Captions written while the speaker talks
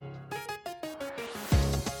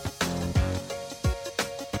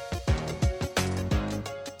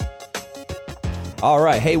All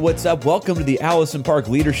right. Hey, what's up? Welcome to the Allison Park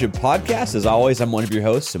Leadership Podcast. As always, I'm one of your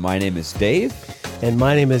hosts, and my name is Dave. And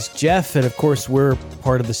my name is Jeff, and of course, we're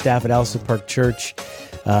part of the staff at Allison Park Church.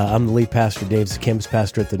 I'm the lead pastor. Dave's the campus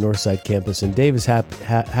pastor at the Northside campus, and Dave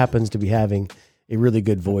happens to be having a really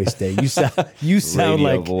good voice today. You sound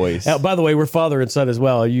Radio like voice. By the way, we're father and son as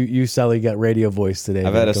well. You sound like you got radio voice today.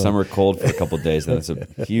 I've had a summer cold for a couple of days, and it's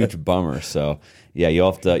a huge bummer. So, yeah,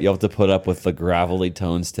 you'll have to put up with the gravelly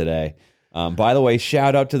tones today. By the way,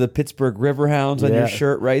 shout out to the Pittsburgh Riverhounds on your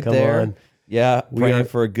shirt right there. On. Yeah, praying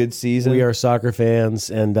for a good season. We are soccer fans,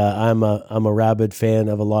 and I'm a rabid fan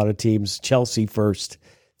of a lot of teams. Chelsea first,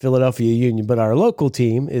 Philadelphia Union, but our local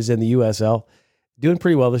team is in the USL. Doing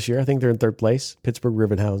pretty well this year. I think they're in third place. Pittsburgh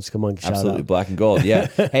Riverhounds. Come on, shout Absolutely, out. black and gold. Yeah.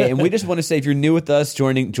 Hey, and we just want to say, if you're new with us,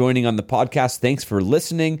 joining on the podcast, thanks for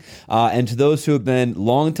listening. And to those who have been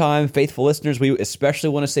longtime faithful listeners, we especially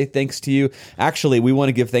want to say thanks to you. Actually, we want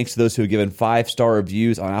to give thanks to those who have given 5-star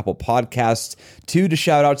reviews on Apple Podcasts. Two to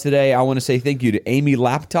shout out today. I want to say thank you to Amy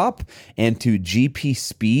Laptop and to GP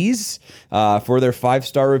Spees for their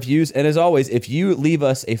 5-star reviews. And as always, if you leave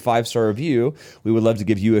us a 5-star review, we would love to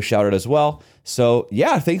give you a shout out as well. So,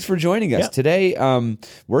 yeah, thanks for joining us. Yeah. Today,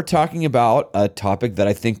 we're talking about a topic that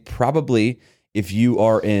I think probably if you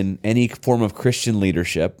are in any form of Christian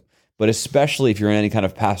leadership, but especially if you're in any kind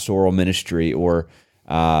of pastoral ministry or,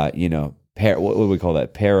 what do we call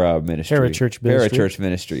that? Para-ministry. Parachurch ministry. Parachurch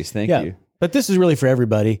ministries. Thank you. But this is really for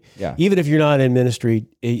everybody. Yeah. Even if you're not in ministry,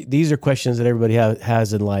 these are questions that everybody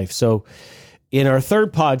has in life. So in our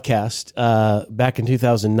third podcast, back in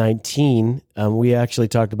 2019, we actually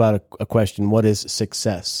talked about a question: what is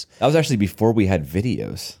success? That was actually before we had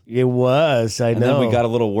videos. It was, I know. And then we got a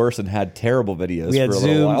little worse and had terrible videos We had for a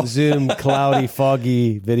little while. Zoom, cloudy,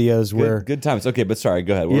 foggy videos where... Good times. Okay, but sorry,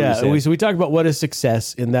 go ahead. What were you saying? So we talked about what is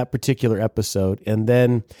success in that particular episode, and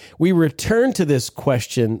then we returned to this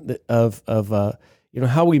question of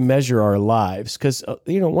how we measure our lives, because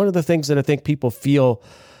one of the things that I think people feel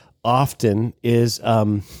often is,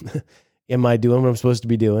 am I doing what I'm supposed to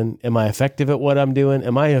be doing? Am I effective at what I'm doing?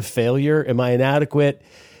 Am I a failure? Am I inadequate?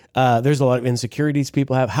 There's a lot of insecurities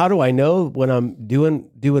people have. How do I know when I'm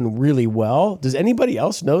doing really well? Does anybody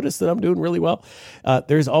else notice that I'm doing really well?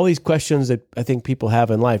 There's all these questions that I think people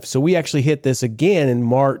have in life. So we actually hit this again in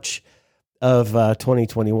March of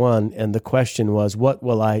 2021, and the question was,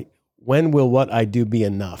 when will what I do be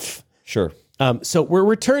enough? Sure. So we're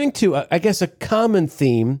returning to, I guess, a common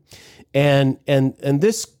theme, and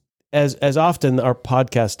this, as often our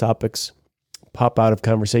podcast topics pop out of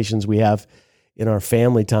conversations we have in our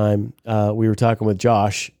family time. We were talking with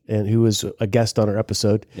Josh, and who was a guest on our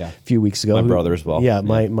episode a few weeks ago. My brother as well. Yeah,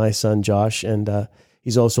 my son Josh, and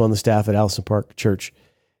he's also on the staff at Allison Park Church.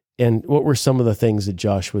 And what were some of the things that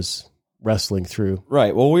Josh was wrestling through?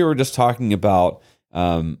 Right. Well, we were just talking about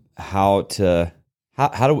how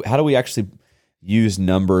do we actually use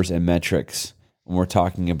numbers and metrics when we're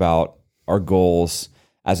talking about our goals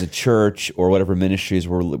as a church or whatever ministries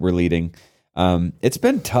we're leading. It's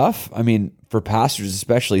been tough. I mean, for pastors,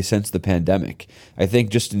 especially since the pandemic. I think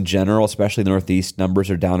just in general, especially in the Northeast, numbers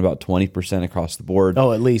are down about 20% across the board.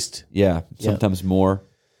 Oh, at least. Yeah, sometimes more.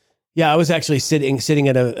 Yeah, I was actually sitting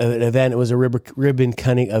at an event. It was a ribbon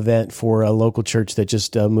cutting event for a local church that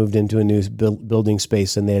just moved into a new building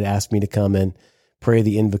space, and they had asked me to come and pray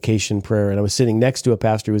the invocation prayer. And I was sitting next to a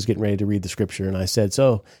pastor who was getting ready to read the scripture. And I said,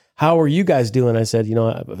 "So how are you guys doing?" I said, it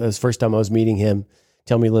was the first time I was meeting him.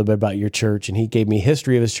 Tell me a little bit about your church. And he gave me a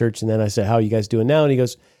history of his church. And then I said, "How are you guys doing now?" And he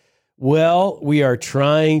goes, "Well, we are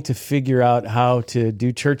trying to figure out how to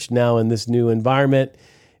do church now in this new environment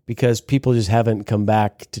because people just haven't come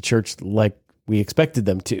back to church like we expected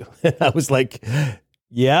them to." And I was like,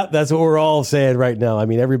 yeah, that's what we're all saying right now. I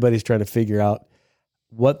mean, everybody's trying to figure out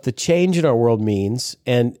what the change in our world means.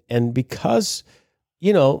 And because,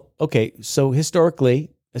 so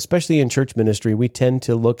historically, especially in church ministry, we tend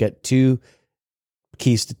to look at two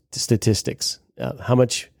key statistics. How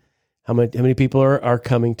many people are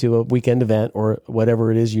coming to a weekend event or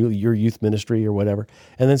whatever it is, your youth ministry or whatever.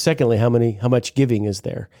 And then secondly, how much giving is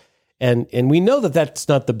there? And we know that that's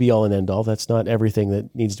not the be all and end all. That's not everything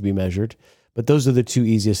that needs to be measured, but those are the two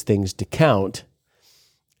easiest things to count.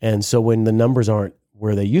 And so when the numbers aren't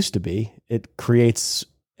where they used to be, it creates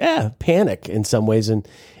panic in some ways in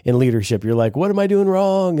leadership. You're like, what am I doing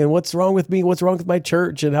wrong? And what's wrong with me? What's wrong with my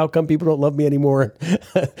church? And how come people don't love me anymore?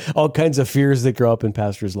 All kinds of fears that grow up in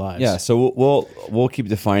pastors' lives. Yeah, so we'll keep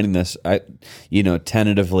defining this.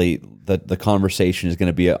 Tentatively, the conversation is going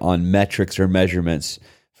to be on metrics or measurements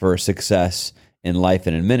for success in life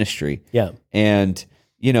and in ministry. Yeah. And,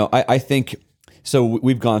 I think so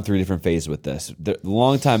we've gone through different phases with this. The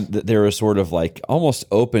long time there was sort of like almost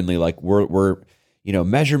openly like we're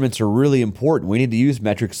measurements are really important. We need to use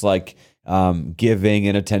metrics like giving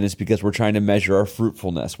and attendance because we're trying to measure our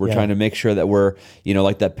fruitfulness. We're trying to make sure that we're,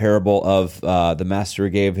 like that parable of the master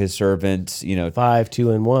gave his servants, 5,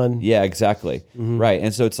 2, and 1. Yeah, exactly. Right.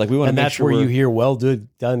 And so it's like we want to make sure where you hear well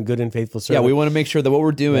done, good and faithful servant. Yeah, we want to make sure that what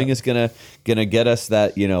we're doing is gonna get us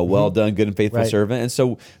that, well done, good and faithful servant. And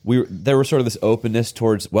so there was sort of this openness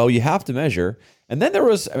towards, well, you have to measure. And then there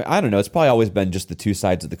was, I don't know, it's probably always been just the two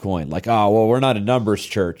sides of the coin. Like, oh, well, we're not a numbers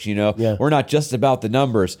church, We're not just about the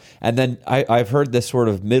numbers. And then I've heard this sort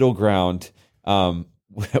of middle ground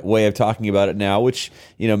way of talking about it now, which,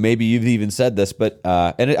 maybe you've even said this, but,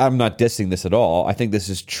 and I'm not dissing this at all. I think this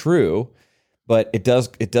is true. But it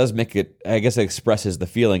does make it, I guess it expresses the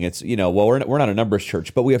feeling. It's, well, we're not a numbers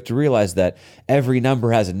church, but we have to realize that every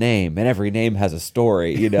number has a name and every name has a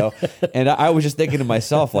story, And I was just thinking to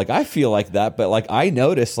myself, like, I feel like that, but like I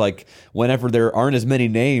notice like whenever there aren't as many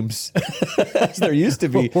names as there used to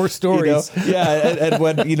be. More stories. And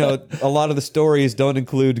when, a lot of the stories don't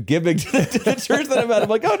include giving to the church that I'm at, I'm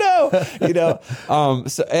like, oh no,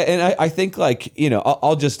 so, and I think like,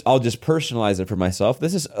 I'll just personalize it for myself.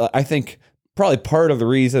 This is, I think, probably part of the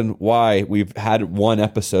reason why we've had one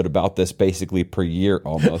episode about this basically per year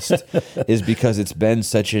almost is because it's been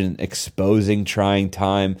such an exposing, trying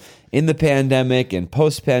time in the pandemic and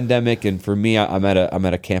post-pandemic. And for me, I'm at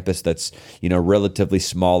a campus that's, relatively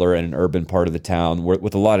smaller in an urban part of the town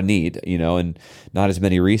with a lot of need, and not as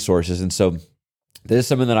many resources. And so this is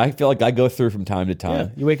something that I feel like I go through from time to time.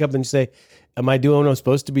 Yeah. You wake up and you say, am I doing what I'm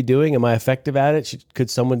supposed to be doing? Am I effective at it? Could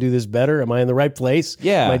someone do this better? Am I in the right place?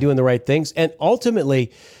 Yeah. Am I doing the right things? And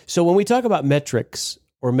ultimately, so when we talk about metrics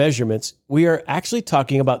or measurements, we are actually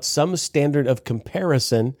talking about some standard of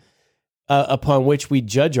comparison upon which we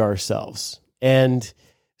judge ourselves. And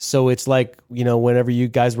so it's like, whenever you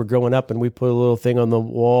guys were growing up and we put a little thing on the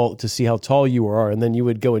wall to see how tall you are, and then you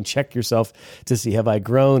would go and check yourself to see, have I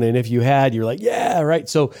grown? And if you had, you're like, yeah, right.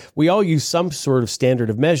 So we all use some sort of standard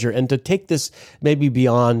of measure. And to take this maybe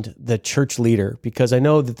beyond the church leader, because I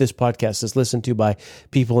know that this podcast is listened to by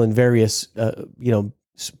people in various,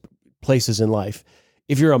 places in life.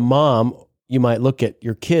 If you're a mom, you might look at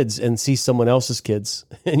your kids and see someone else's kids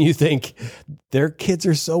and you think their kids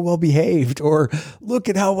are so well behaved, or look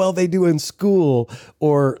at how well they do in school,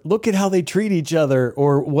 or look at how they treat each other,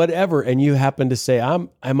 or whatever. And you happen to say, am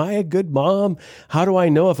I a good mom? How do I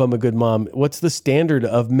know if I'm a good mom? What's the standard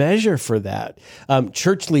of measure for that?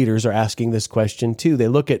 Church leaders are asking this question too. They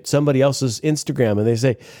look at somebody else's Instagram and they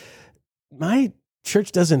say, my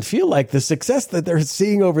church doesn't feel like the success that they're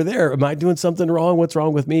seeing over there. Am I doing something wrong? What's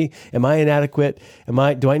wrong with me? Am I inadequate?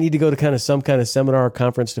 Do I need to go to some kind of seminar or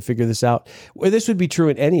conference to figure this out? Well, this would be true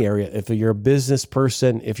in any area. If you're a business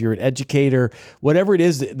person, if you're an educator, whatever it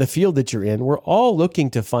is, the field that you're in, we're all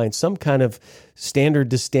looking to find some kind of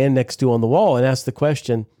standard to stand next to on the wall and ask the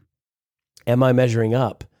question, am I measuring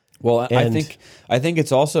up? Well, I think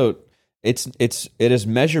it's also, it is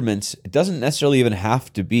measurements. It doesn't necessarily even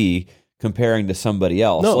have to be comparing to somebody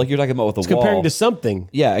else. No, like you're talking about with the wall. Comparing to something.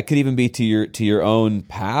 Yeah, it could even be to your own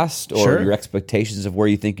past or your expectations of where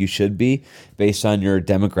you think you should be based on your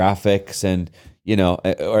demographics and,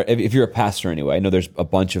 or if you're a pastor anyway. I know there's a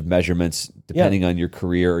bunch of measurements depending on your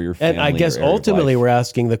career or your family. And I guess ultimately we're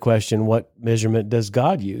asking the question, what measurement does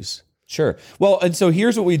God use? Sure. Well, and so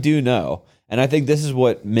here's what we do know, and I think this is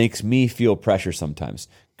what makes me feel pressure sometimes.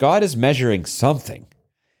 God is measuring something.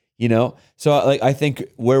 So like I think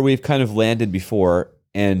where we've kind of landed before,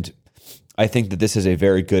 and I think that this is a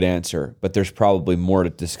very good answer, but there's probably more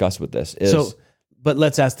to discuss with this. But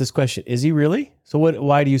let's ask this question: is he really? So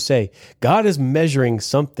why do you say God is measuring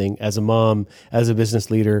something as a mom, as a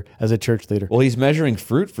business leader, as a church leader? Well, he's measuring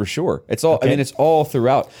fruit for sure. It's all. Okay. I mean, it's all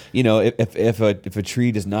throughout. If a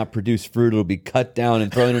tree does not produce fruit, it'll be cut down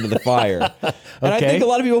and thrown into the fire. And I think a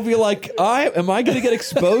lot of people feel like, am I going to get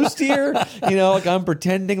exposed here? Like I'm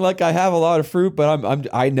pretending like I have a lot of fruit, but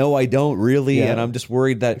I know I don't really, and I'm just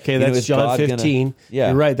worried that. Okay, that's John 15. Yeah,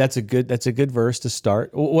 you're right. That's a good verse to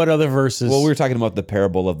start. What other verses? Well, we were talking about the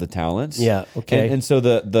parable of the talents. Yeah. Okay. And so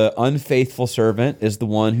the unfaithful servant is the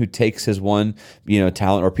one who takes his one,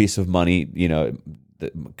 talent or piece of money,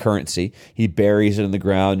 the currency. He buries it in the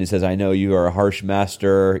ground and he says, "I know you are a harsh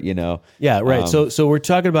master." Yeah, right. So we're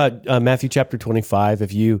talking about Matthew chapter 25.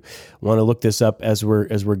 If you want to look this up as we're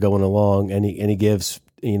going along, and he gives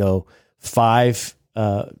 5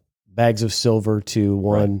 bags of silver to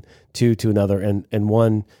one, 2 to another, and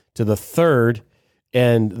 1 to the third,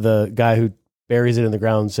 and the guy who buries it in the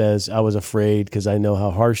ground and says, I was afraid because I know how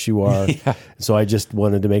harsh you are. Yeah. So I just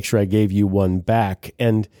wanted to make sure I gave you one back.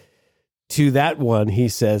 And to that one, he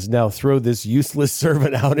says, now throw this useless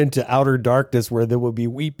servant out into outer darkness where there will be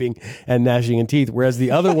weeping and gnashing of teeth. Whereas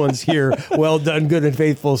the other ones here, well done, good and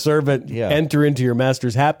faithful servant, Yeah. enter into your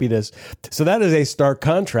master's happiness. So that is a stark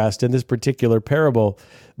contrast in this particular parable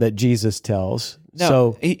that Jesus tells. Now,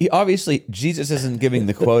 So he obviously, Jesus isn't giving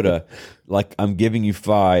the quota, like, I'm giving you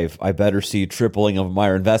 5, I better see tripling of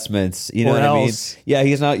my investments. You know Or what else. I mean? Yeah,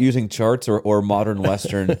 he's not using charts or modern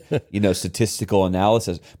Western, statistical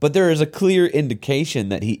analysis. But there is a clear indication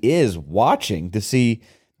that he is watching to see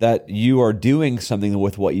that you are doing something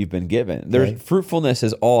with what you've been given. There's Right. fruitfulness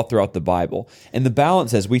is all throughout the Bible. And the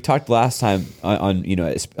balance, as we talked last time on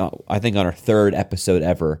I think on our 3rd episode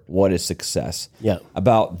ever, What is Success? Yeah.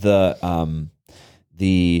 About the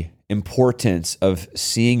importance of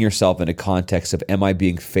seeing yourself in a context of, am I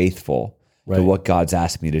being faithful to Right. what God's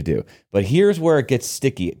asked me to do? But here's where it gets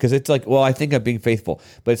sticky, because it's like, well, I think I'm being faithful,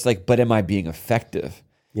 but it's like, but am I being effective?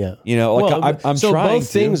 yeah. I'm so trying both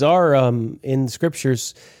to. things are in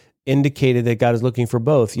scriptures indicated that God is looking for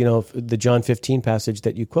both. The John 15 passage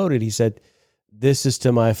that you quoted, he said, this is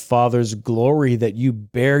to my Father's glory that you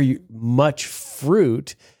bear much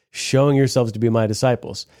fruit, showing yourselves to be my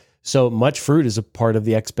disciples. So much fruit is a part of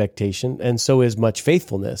the expectation, and so is much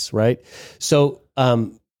faithfulness, right? So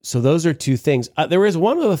those are two things. There is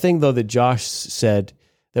one other thing, though, that Josh said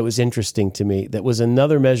that was interesting to me, that was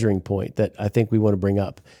another measuring point that I think we want to bring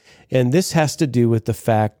up. And this has to do with the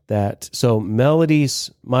fact that, so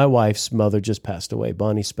Melody's, my wife's mother just passed away,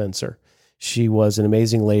 Bonnie Spencer. She was an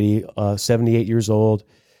amazing lady, 78 years old,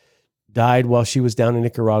 died while she was down in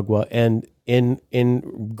Nicaragua. And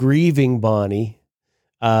in grieving Bonnie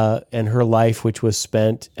and her life, which was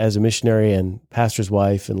spent as a missionary and pastor's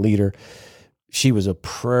wife and leader, she was a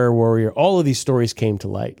prayer warrior. All of these stories came to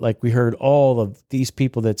light. Like, we heard all of these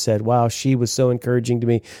people that said, wow, she was so encouraging to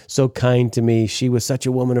me, so kind to me. She was such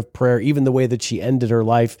a woman of prayer. Even the way that she ended her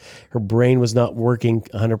life, her brain was not working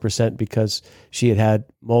 100% because she had had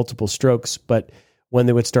multiple strokes. But when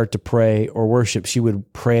they would start to pray or worship, she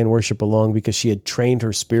would pray and worship along because she had trained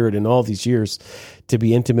her spirit in all these years to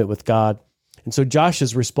be intimate with God. And so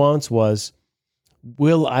Josh's response was,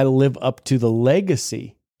 will I live up to the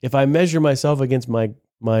legacy? If I measure myself against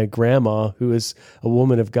my grandma, who is a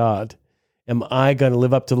woman of God, am I going to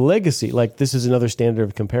live up to the legacy? Like, this is another standard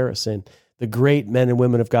of comparison. The great men and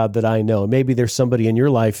women of God that I know. Maybe there's somebody in your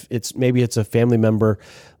life. Maybe it's a family member,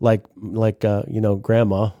 like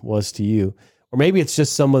grandma was to you, or maybe it's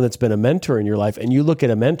just someone that's been a mentor in your life, and you look at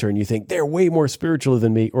a mentor and you think they're way more spiritual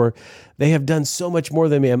than me, or they have done so much more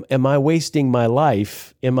than me. Am I wasting my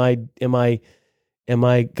life? Am I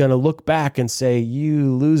going to look back and say,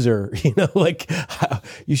 you loser,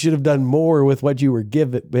 you should have done more with what you were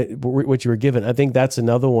given. I think that's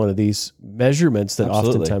another one of these measurements that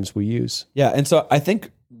Absolutely. oftentimes we use. Yeah, and so I think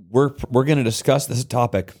we're going to discuss this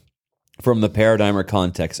topic from the paradigm or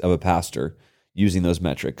context of a pastor using those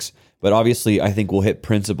metrics. But obviously, I think we'll hit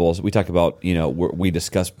principles. We talk about, we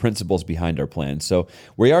discuss principles behind our plan. So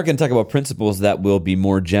we are going to talk about principles that will be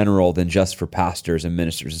more general than just for pastors and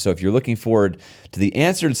ministers. And so if you're looking forward to the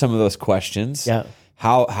answer to some of those questions, Yeah.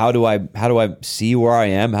 How do I see where I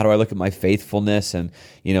am? How do I look at my faithfulness? And,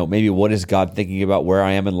 maybe what is God thinking about where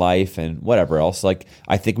I am in life and whatever else? Like,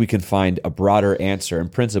 I think we can find a broader answer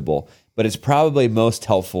and principle, but it's probably most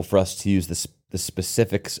helpful for us to use the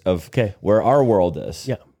specifics of where our world is.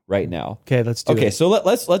 Yeah. Right now. Okay, let's do it. Okay, so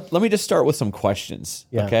let me just start with some questions.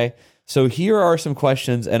 Yeah. Okay, so here are some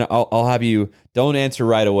questions, and I'll have you don't answer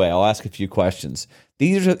right away. I'll ask a few questions.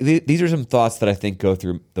 These are some thoughts that I think go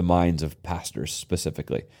through the minds of pastors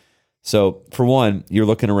specifically. So for one, you're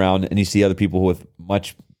looking around and you see other people with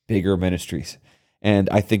much bigger ministries, and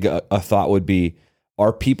I think a thought would be: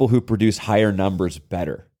 are people who produce higher numbers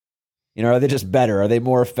better? Are they just better? Are they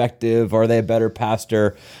more effective? Are they a better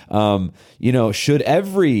pastor? Should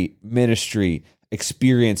every ministry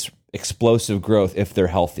experience explosive growth if they're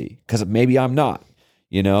healthy? Because maybe I'm not.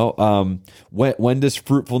 When does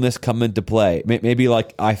fruitfulness come into play? Maybe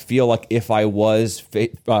like I feel like if I was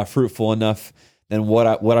fruitful enough, then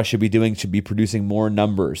what I should be doing should be producing more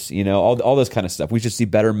numbers. All this kind of stuff. We should see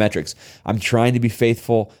better metrics. I'm trying to be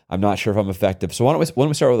faithful. I'm not sure if I'm effective. So why don't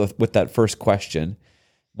we start with that first question?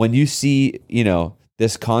 When you see,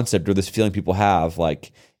 this concept or this feeling people have,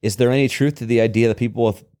 like, is there any truth to the idea that people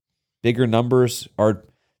with bigger numbers are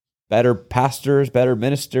better pastors, better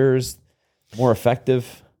ministers, more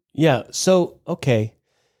effective? Yeah. So, okay.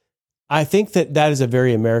 I think that is a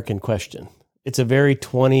very American question. It's a very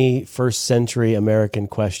 21st century American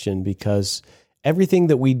question because everything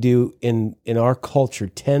that we do in our culture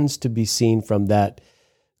tends to be seen from that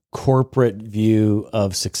corporate view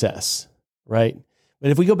of success, right?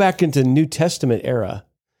 But if we go back into New Testament era,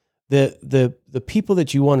 the people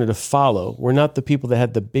that you wanted to follow were not the people that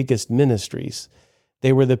had the biggest ministries.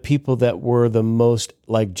 They were the people that were the most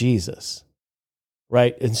like Jesus,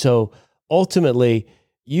 right? And so ultimately,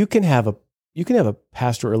 you can have a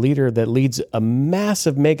pastor or leader that leads a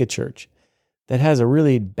massive megachurch that has a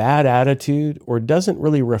really bad attitude or doesn't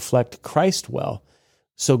really reflect Christ well.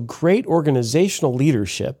 So great organizational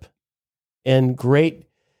leadership and great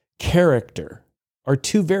character are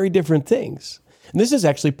two very different things. And this is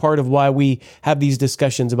actually part of why we have these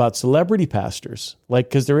discussions about celebrity pastors,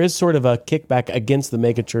 because there is sort of a kickback against the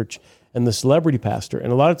megachurch and the celebrity pastor.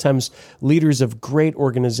 And a lot of times leaders of great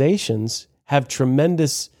organizations have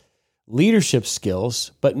tremendous leadership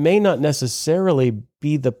skills, but may not necessarily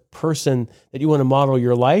be the person that you want to model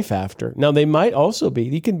your life after. Now, they might also be.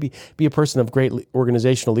 You can be a person of great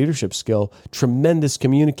organizational leadership skill, tremendous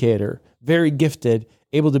communicator, very gifted,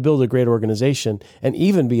 able to build a great organization, and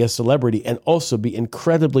even be a celebrity and also be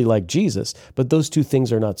incredibly like Jesus. But those two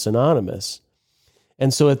things are not synonymous.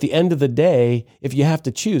 And so at the end of the day, if you have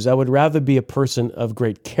to choose, I would rather be a person of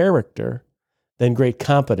great character than great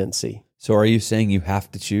competency. So are you saying you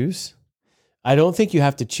have to choose? I don't think you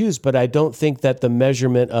have to choose, but I don't think that the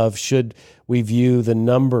measurement of should we view the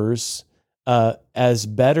numbers as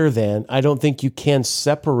better than, I don't think you can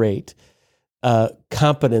separate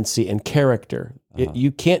competency and character.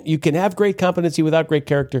 You can have great competency without great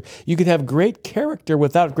character. You can have great character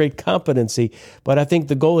without great competency, but I think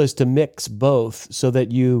the goal is to mix both so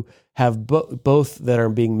that you have both that are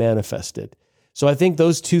being manifested. So I think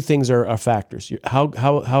those two things are factors.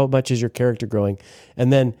 How much is your character growing?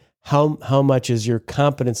 And then how much is your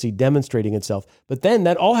competency demonstrating itself? But then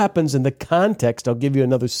that all happens in the context. I'll give you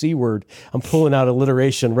another C word. I'm pulling out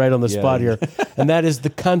alliteration right on the spot here. And that is the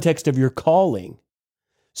context of your calling.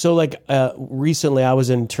 So recently I was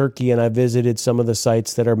in Turkey and I visited some of the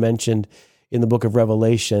sites that are mentioned in the book of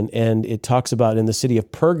Revelation. And it talks about in the city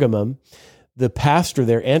of Pergamum, the pastor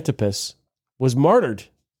there, Antipas, was martyred.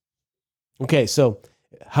 Okay, so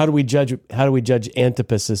how do we judge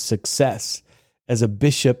Antipas's success as a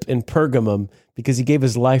bishop in Pergamum? Because he gave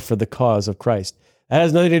his life for the cause of Christ. That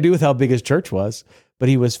has nothing to do with how big his church was, but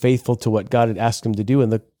he was faithful to what God had asked him to do in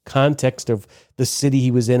the context of the city he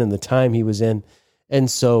was in and the time he was in. And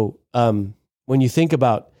so when you think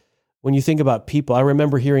about people, I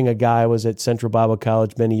remember hearing a guy, I was at Central Bible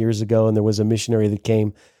College many years ago, and there was a missionary that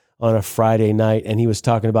came on a Friday night, and he was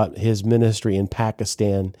talking about his ministry in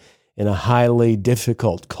Pakistan in a highly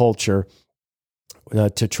difficult culture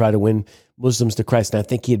to try to win Muslims to Christ. And I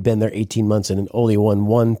think he had been there 18 months and only won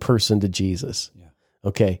one person to Jesus. Yeah.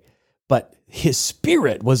 Okay. But his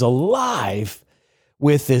spirit was alive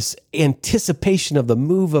with this anticipation of the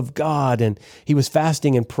move of God. And he was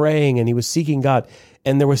fasting and praying and he was seeking God.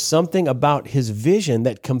 And there was something about his vision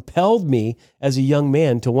that compelled me as a young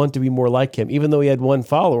man to want to be more like him, even though he had one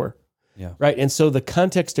follower. Yeah. Right. And so the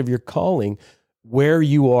context of your calling, where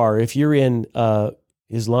you are, if you're in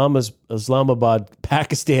Islamabad,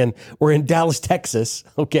 Pakistan, or in Dallas, Texas,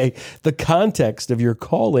 okay, the context of your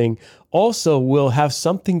calling also will have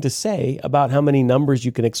something to say about how many numbers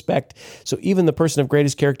you can expect. So even the person of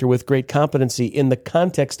greatest character with great competency in the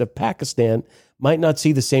context of Pakistan might not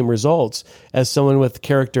see the same results as someone with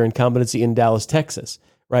character and competency in Dallas, Texas,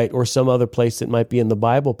 right? Or some other place that might be in the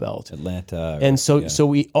Bible Belt. Atlanta. And so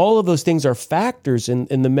we all of those things are factors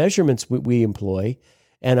in the measurements we employ.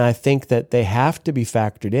 And I think that they have to be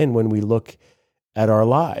factored in when we look at our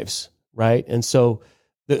lives, right? And so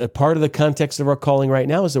part of the context of our calling right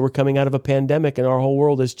now is that we're coming out of a pandemic and our whole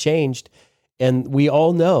world has changed. And we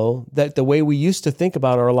all know that the way we used to think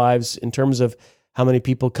about our lives in terms of how many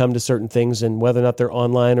people come to certain things and whether or not they're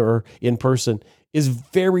online or in person is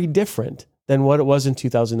very different than what it was in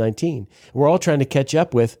 2019. We're all trying to catch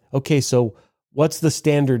up with, okay, so what's the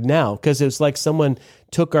standard now? Because it's like someone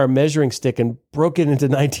took our measuring stick and broke it into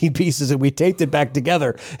 19 pieces and we taped it back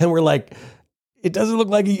together. And we're like, it doesn't look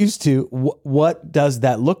like it used to. What does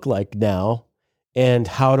that look like now? And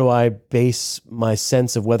how do I base my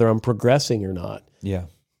sense of whether I'm progressing or not? Yeah.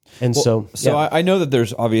 And so I know that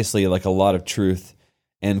there's obviously like a lot of truth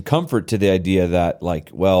and comfort to the idea that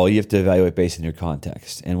you have to evaluate based on your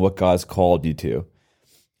context and what God's called you to.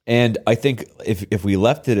 And I think if we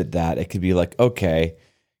left it at that, it could be like, okay,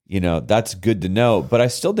 that's good to know. But I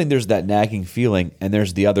still think there's that nagging feeling, and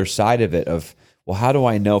there's the other side of it of, well, how do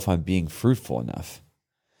I know if I'm being fruitful enough?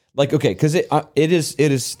 Okay, because it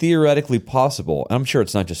is theoretically possible, and I'm sure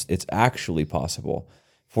it's not just, it's actually possible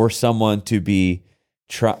for someone to be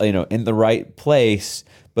in the right place,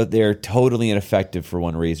 but they're totally ineffective for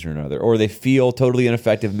one reason or another, or they feel totally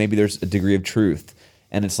ineffective. Maybe there's a degree of truth,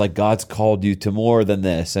 and it's like God's called you to more than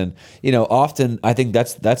this. And often I think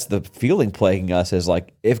that's the feeling plaguing us, is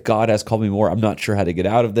like, if God has called me more, I'm not sure how to get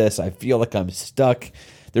out of this. I feel like I'm stuck.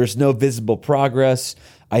 There's no visible progress.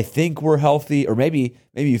 I think we're healthy, or maybe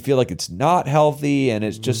you feel like it's not healthy, and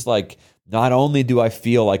it's just like, not only do I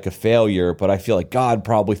feel like a failure, but I feel like God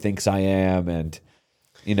probably thinks I am, and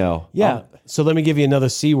Yeah. So let me give you another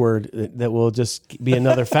C word that will just be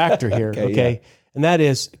another factor here. Okay. Yeah. And that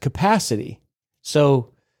is capacity.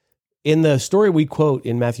 So in the story we quote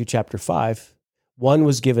in Matthew chapter 5, one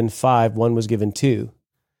was given 5, one was given 2.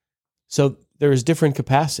 So there is different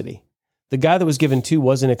capacity. The guy that was given 2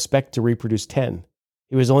 wasn't expected to reproduce 10.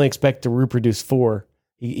 He was only expected to reproduce 4.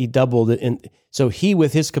 He doubled it. And so he,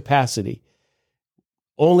 with his capacity,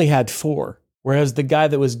 only had 4. Whereas the guy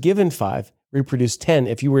that was given 5 reproduced 10.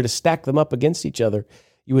 If you were to stack them up against each other,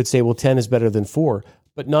 you would say, well, 10 is better than 4,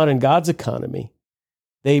 but not in God's economy.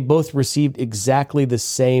 They both received exactly the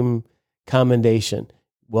same commendation.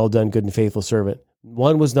 Well done, good and faithful servant.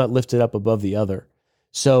 One was not lifted up above the other.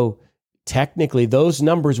 So technically, those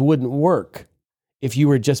numbers wouldn't work if you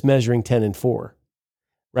were just measuring 10 and 4,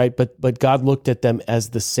 right? But God looked at them as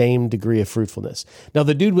the same degree of fruitfulness. Now,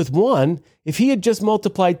 the dude with 1, if he had just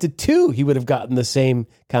multiplied to 2, he would have gotten the same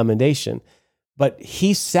commendation. But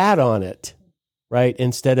he sat on it, right,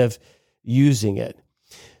 instead of using it.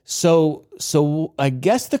 So I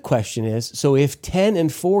guess the question is, so if 10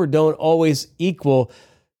 and 4 don't always equal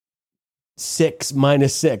 6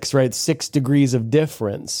 minus 6, right, 6 degrees of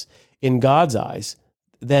difference in God's eyes,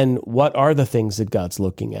 then what are the things that God's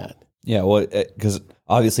looking at? Yeah, well, because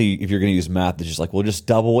obviously if you're going to use math, it's just like, well, just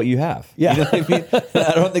double what you have. Yeah. You know what I mean?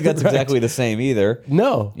 I don't think that's exactly the same either.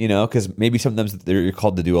 No. Because maybe sometimes you're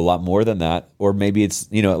called to do a lot more than that. Or maybe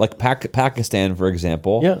it's, like Pakistan, for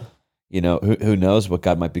example. Yeah. Who knows what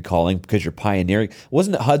God might be calling, because you're pioneering.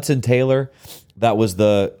 Wasn't it Hudson Taylor that was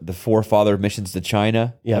the forefather of missions to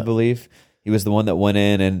China, I believe? He was the one that went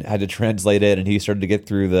in and had to translate it, and he started to get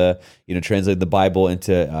through translate the Bible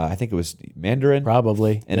into, I think it was Mandarin.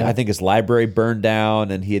 Probably. And I think his library burned down,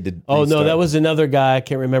 and he had to restart. No, that was another guy. I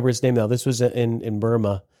can't remember his name now. This was in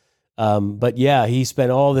Burma. But yeah, he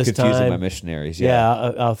spent all this time. Confusing my missionaries, yeah.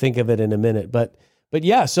 I'll think of it in a minute. But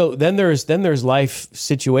yeah, so then there's life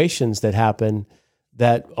situations that happen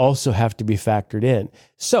that also have to be factored in.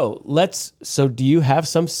 So do you have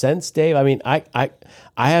some sense, Dave? I mean, I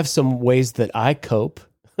have some ways that I cope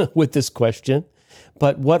with this question,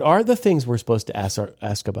 but what are the things we're supposed to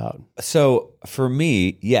ask about? So for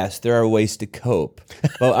me, yes, there are ways to cope,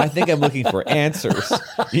 but I think I'm looking for answers.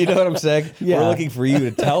 You know what I'm saying? Yeah. We're looking for you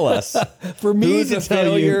to tell us for me who's to a tell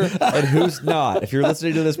failure you and who's not. If you're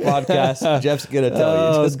listening to this podcast, Jeff's going to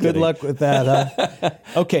tell you. Just good kidding. luck with that, huh?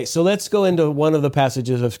 Okay, so let's go into one of the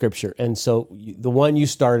passages of Scripture. And so the one you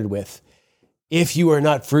started with, if you are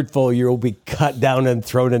not fruitful, you will be cut down and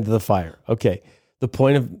thrown into the fire. Okay. The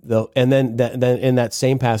point of and then in that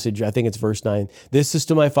same passage, I think it's verse 9, this is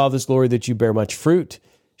to my Father's glory that you bear much fruit,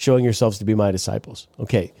 showing yourselves to be my disciples.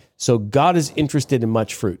 Okay, so God is interested in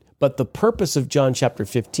much fruit. But the purpose of John chapter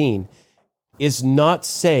 15 is not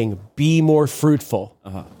saying be more fruitful.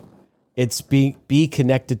 It's be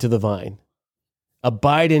connected to the vine.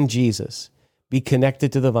 Abide in Jesus. Be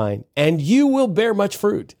connected to the vine, and you will bear much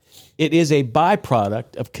fruit. It is a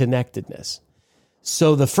byproduct of connectedness.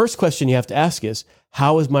 So the first question you have to ask is,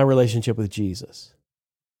 how is my relationship with Jesus?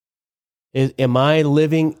 Am I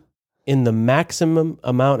living in the maximum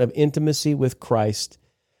amount of intimacy with Christ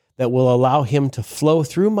that will allow him to flow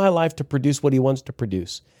through my life to produce what he wants to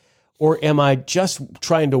produce? Or am I just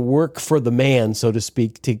trying to work for the man, so to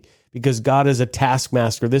speak, because God is a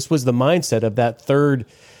taskmaster? This was the mindset of that third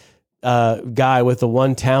guy with the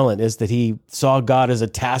 1 talent, is that he saw God as a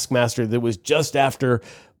taskmaster that was just after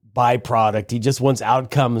byproduct. He just wants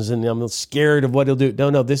outcomes, and I'm scared of what he'll do.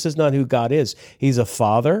 No, this is not who God is. He's a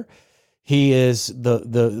father. He is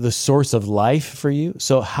the source of life for you.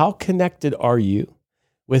 So how connected are you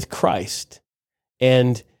with Christ?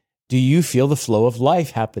 And do you feel the flow of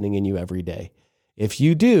life happening in you every day? If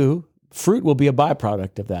you do, fruit will be a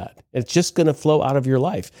byproduct of that. It's just going to flow out of your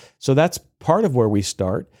life. So that's part of where we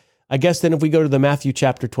start. I guess then if we go to the Matthew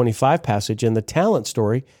chapter 25 passage and the talent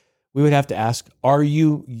story, we would have to ask, are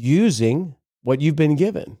you using what you've been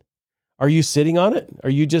given? Are you sitting on it? Are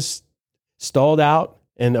you just stalled out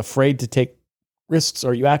and afraid to take risks?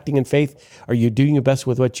 Are you acting in faith? Are you doing your best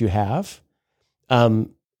with what you have?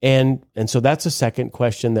 And so that's a second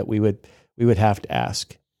question that we would have to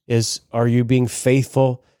ask is, are you being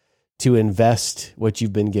faithful to invest what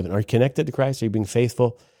you've been given? Are you connected to Christ? Are you being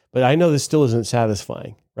faithful? But I know this still isn't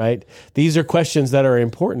satisfying, right? These are questions that are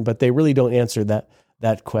important, but they really don't answer that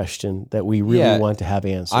question that we really want to have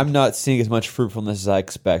answered. I'm not seeing as much fruitfulness as I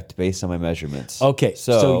expect based on my measurements. Okay,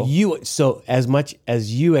 so as much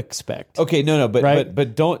as you expect. Okay, no, but right?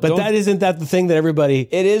 but don't. That isn't that the thing that everybody.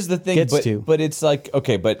 It is the thing, gets to. But it's like,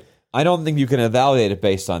 okay, but I don't think you can evaluate it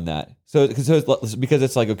based on that. So because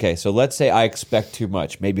it's like, okay, so let's say I expect too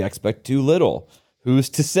much. Maybe I expect too little. Who's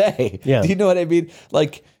to say? Yeah. Do you know what I mean?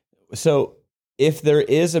 Like, so if there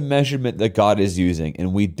is a measurement that God is using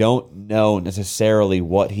and we don't know necessarily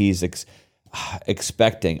what he's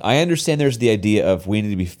expecting, I understand there's the idea of we need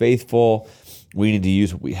to be faithful, we need to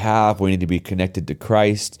use what we have, we need to be connected to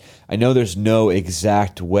Christ. I know there's no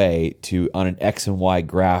exact way to, on an X and Y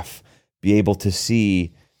graph, be able to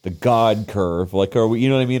see the God curve. Like, are we, you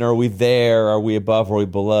know what I mean? Are we there? Are we above? Are we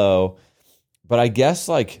below? But I guess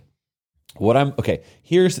like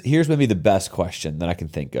here's maybe the best question that I can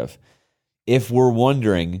think of. If we're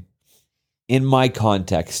wondering, in my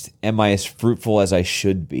context, am I as fruitful as I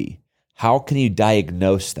should be? How can you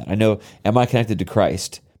diagnose that? I know, am I connected to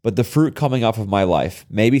Christ? But the fruit coming off of my life,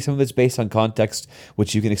 maybe some of it's based on context,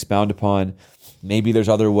 which you can expound upon. Maybe there's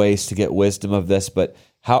other ways to get wisdom of this, but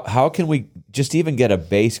how can we just even get a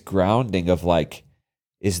base grounding of like,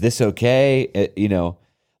 is this okay?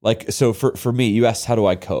 Like, so for me, you asked, how do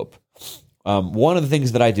I cope? One of the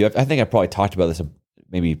things that I do, I think I probably talked about this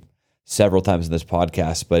maybe several times in this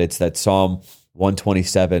podcast, but it's that Psalm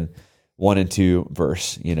 127, 1 and 2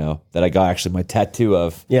 verse, that I got actually my tattoo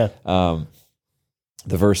of. Yeah.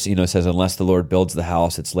 The verse, says, unless the Lord builds the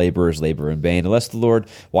house, its laborers labor in vain. Unless the Lord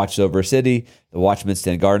watches over a city, the watchmen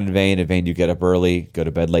stand guard in vain. In vain you get up early, go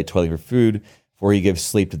to bed late, toiling for food, for he gives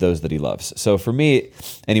sleep to those that he loves. So for me,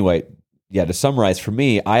 anyway, to summarize, for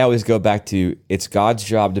me, I always go back to, it's God's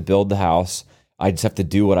job to build the house. I just have to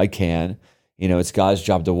do what I can. It's God's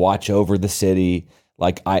job to watch over the city.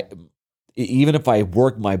 Like even if I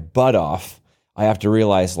work my butt off, I have to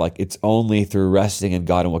realize like it's only through resting in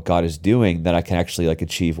God and what God is doing that I can actually like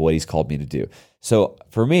achieve what he's called me to do. So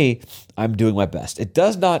for me, I'm doing my best. It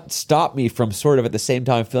does not stop me from sort of at the same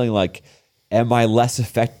time feeling like, am I less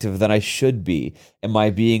effective than I should be? Am I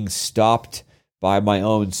being stopped by my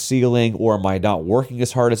own ceiling, or am I not working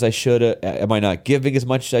as hard as I should? Am I not giving as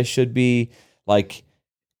much as I should be? Like,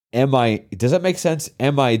 does that make sense?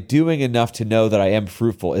 Am I doing enough to know that I am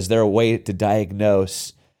fruitful? Is there a way to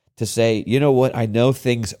diagnose, to say, you know what, I know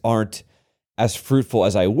things aren't as fruitful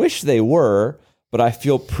as I wish they were, but I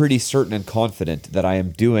feel pretty certain and confident that I am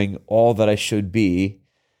doing all that I should be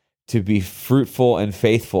to be fruitful and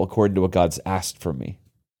faithful according to what God's asked from me.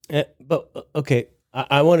 But okay,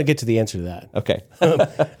 I want to get to the answer to that. Okay.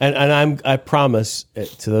 and I promise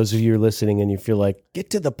to those of you who are listening and you feel like,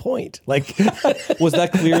 get to the point. Like, was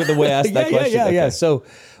that clear the way I asked that question? Yeah. Okay. So,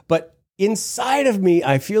 but inside of me,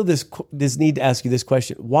 I feel this need to ask you this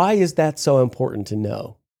question. Why is that so important to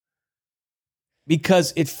know?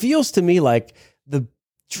 Because it feels to me like the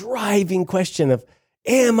driving question of,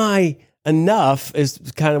 am I enough, is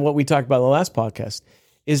kind of what we talked about in the last podcast,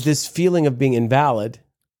 is this feeling of being invalid.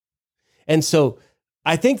 And so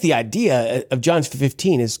I think the idea of John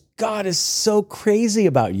 15 is God is so crazy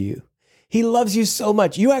about you. He loves you so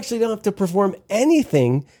much. You actually don't have to perform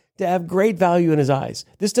anything to have great value in his eyes.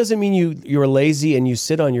 This doesn't mean you're lazy and you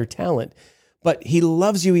sit on your talent, but he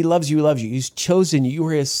loves you. He loves you. He loves you. He's chosen you. You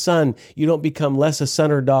are his son. You don't become less a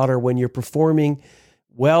son or daughter when you're performing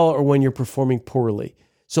well or when you're performing poorly.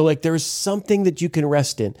 So like there's something that you can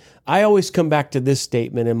rest in. I always come back to this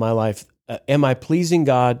statement in my life. Am I pleasing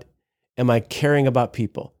God? Am I caring about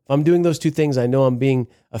people? If I'm doing those two things, I know I'm being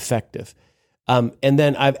effective. And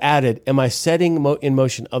then I've added, am I setting in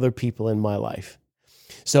motion other people in my life?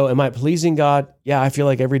 So am I pleasing God? Yeah, I feel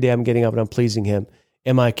like every day I'm getting up and I'm pleasing him.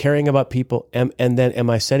 Am I caring about people? And then am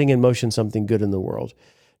I setting in motion something good in the world?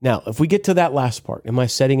 Now, if we get to that last part, am I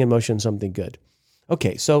setting in motion something good?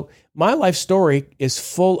 Okay, so my life story is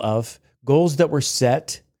full of goals that were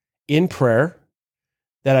set in prayer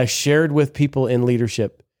that I shared with people in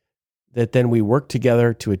leadership, that then we worked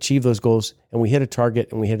together to achieve those goals, and we hit a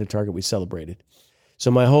target, we celebrated.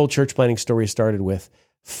 So my whole church planting story started with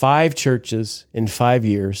 5 churches in 5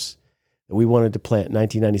 years that we wanted to plant in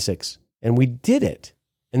 1996. And we did it.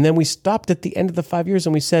 And then we stopped at the end of the 5 years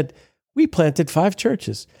and we said, we planted 5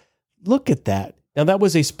 churches. Look at that. Now that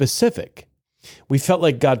was a specific. We felt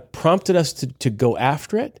like God prompted us to go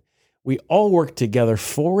after it. We all worked together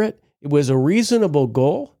for it. It was a reasonable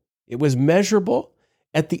goal. It was measurable.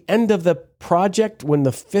 At the end of the project, when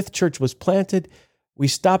the 5th church was planted, we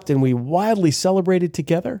stopped and we wildly celebrated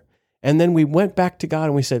together. And then we went back to God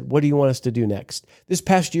and we said, what do you want us to do next? This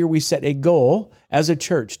past year, we set a goal as a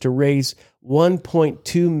church to raise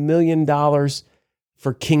 $1.2 million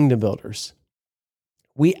for Kingdom Builders.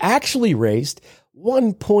 We actually raised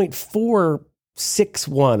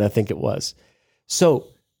 1.461, I think it was. So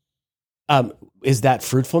is that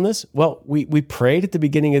fruitfulness? Well, we prayed at the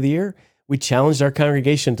beginning of the year. We challenged our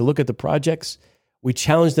congregation to look at the projects. We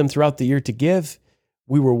challenged them throughout the year to give.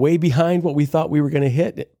 We were way behind what we thought we were going to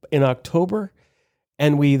hit in October.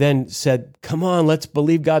 And we then said, come on, let's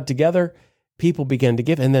believe God together. People began to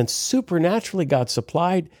give. And then supernaturally, God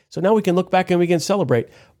supplied. So now we can look back and we can celebrate.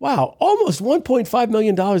 Wow, almost $1.5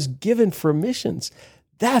 million given for missions.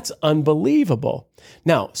 That's unbelievable.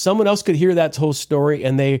 Now, someone else could hear that whole story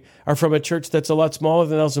and they are from a church that's a lot smaller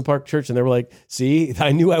than Nelson Park Church. And they were like, see,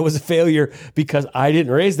 I knew I was a failure because I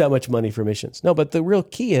didn't raise that much money for missions. No, but the real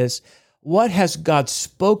key is, what has God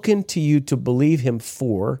spoken to you to believe him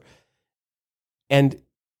for? And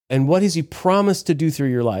what has he promised to do through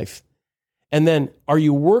your life? And then are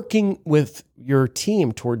you working with your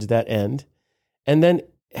team towards that end? And then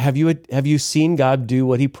have you seen God do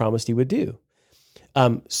what he promised he would do?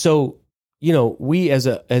 So, we as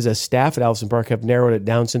a staff at Allison Park have narrowed it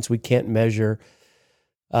down, since we can't measure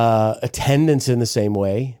attendance in the same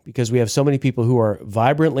way, because we have so many people who are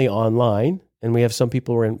vibrantly online and we have some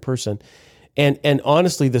people who are in person. And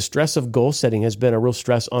honestly, the stress of goal setting has been a real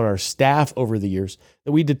stress on our staff over the years,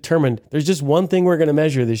 that we determined there's just one thing we're going to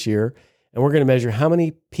measure this year, and we're going to measure how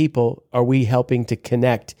many people are we helping to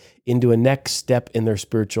connect into a next step in their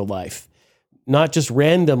spiritual life, not just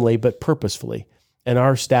randomly, but purposefully. And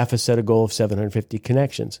our staff has set a goal of 750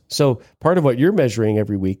 connections. So part of what you're measuring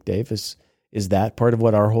every week, Dave, is that part of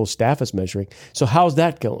what our whole staff is measuring. So how's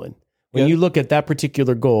that going? When you look at that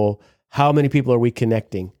particular goal, how many people are we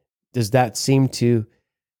connecting? Does that seem to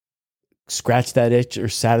scratch that itch or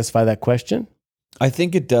satisfy that question? I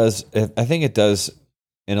think it does. I think it does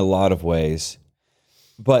in a lot of ways.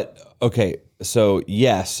 But okay, so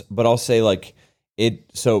yes, but I'll say like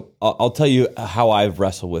it. So I'll tell you how I've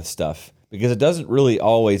wrestled with stuff, because it doesn't really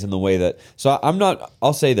always in the way that. So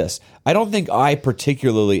I'll say this. I don't think I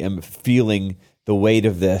particularly am feeling the weight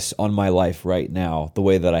of this on my life right now the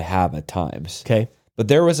way that I have at times. Okay. But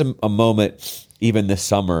there was a moment even this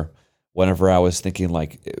summer whenever I was thinking,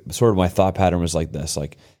 like, sort of my thought pattern was like this,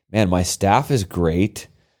 like, man, my staff is great.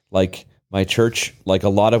 Like my church, like a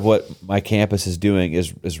lot of what my campus is doing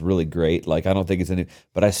is really great. Like, I don't think it's any,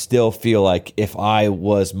 but I still feel like if I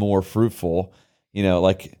was more fruitful,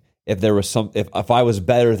 like if there was if I was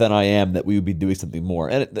better than I am, that we would be doing something more.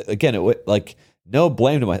 And again, it would, like, no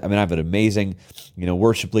blame to I mean, I have an amazing,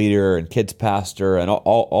 worship leader and kids pastor and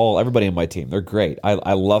all everybody on my team. They're great.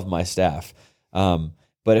 I love my staff.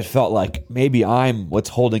 But it felt like maybe I'm what's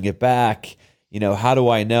holding it back. How do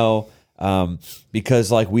I know?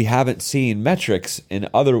 Because like we haven't seen metrics in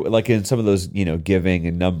other, like in some of those, giving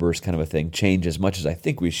and numbers kind of a thing change as much as I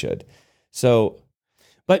think we should. So,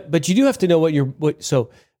 but you do have to know so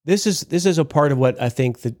this is a part of what I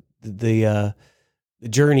think the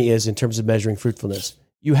journey is in terms of measuring fruitfulness.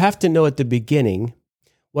 You have to know at the beginning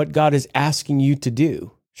what God is asking you to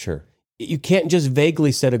do. Sure. You can't just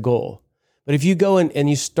vaguely set a goal. But if you go and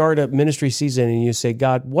you start a ministry season and you say,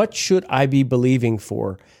 God, what should I be believing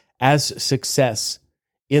for as success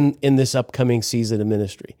in this upcoming season of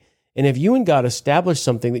ministry? And if you and God establish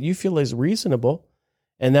something that you feel is reasonable,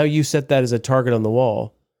 and now you set that as a target on the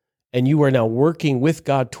wall, and you are now working with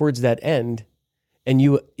God towards that end, and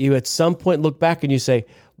you at some point look back and you say,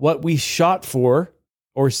 what we shot for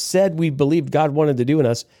or said we believed God wanted to do in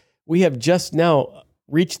us, we have just now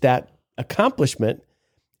reached that accomplishment,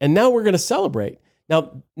 and now we're going to celebrate.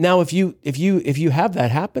 Now, if you have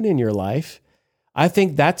that happen in your life, I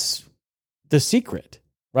think that's the secret,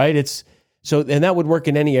 right? And that would work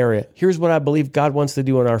in any area. Here's what I believe God wants to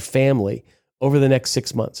do in our family over the next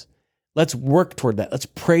 6 months. Let's work toward that. Let's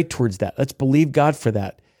pray towards that. Let's believe God for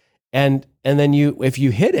that. And then if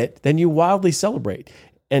you hit it, then you wildly celebrate.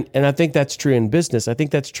 And I think that's true in business. I think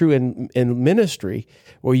that's true in ministry,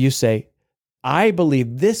 where you say, I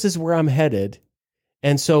believe this is where I'm headed.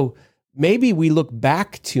 And so maybe we look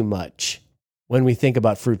back too much when we think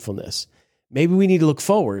about fruitfulness. Maybe we need to look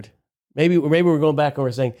forward. Maybe we're going back and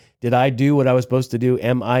we're saying, did I do what I was supposed to do?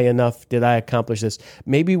 Am I enough? Did I accomplish this?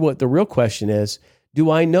 Maybe what the real question is, do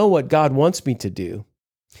I know what God wants me to do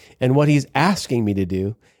and what he's asking me to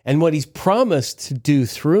do and what he's promised to do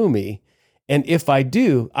through me? And if I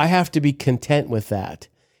do, I have to be content with that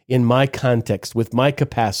in my context, with my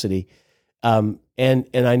capacity. And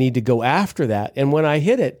I need to go after that. And when I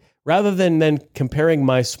hit it, Rather than then comparing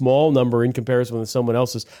my small number in comparison with someone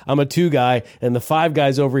else's, I'm a 2 guy and the 5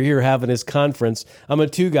 guys over here having his conference. I'm a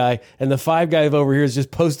 2 guy and the 5 guy over here is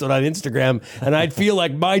just posted on Instagram. And I'd feel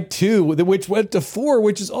like my 2, which went to 4,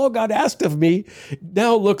 which is all God asked of me,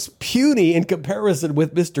 now looks puny in comparison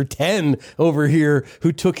with Mr. 10 over here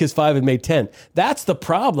who took his 5 and made 10. That's the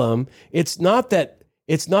problem. It's not that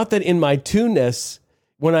in my 2-ness,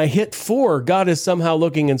 when I hit 4, God is somehow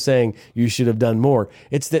looking and saying, you should have done more.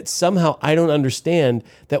 It's that somehow I don't understand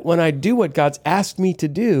that when I do what God's asked me to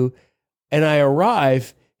do and I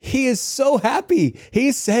arrive, he is so happy.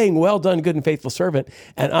 He's saying, well done, good and faithful servant.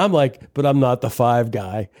 And I'm like, but I'm not the 5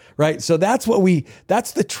 guy, right? So that's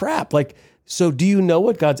the trap. Like, so do you know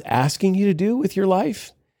what God's asking you to do with your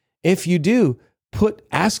life? If you do,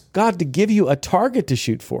 ask God to give you a target to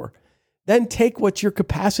shoot for. Then take what your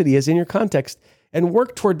capacity is in your context and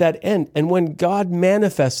work toward that end. And when God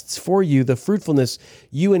manifests for you the fruitfulness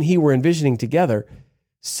you and he were envisioning together,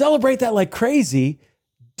 celebrate that like crazy.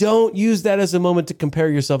 Don't use that as a moment to compare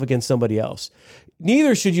yourself against somebody else.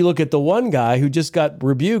 Neither should you look at the one guy who just got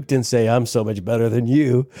rebuked and say, I'm so much better than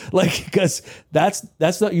you. Like, because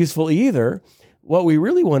that's not useful either. What we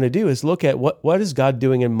really want to do is look at what is God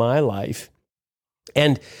doing in my life.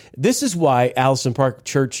 And this is why Allison Park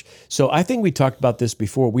Church, so I think we talked about this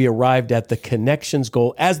before, we arrived at the connections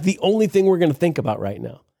goal as the only thing we're going to think about right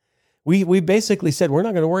now. We basically said we're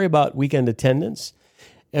not going to worry about weekend attendance,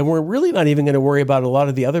 and we're really not even going to worry about a lot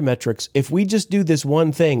of the other metrics. If we just do this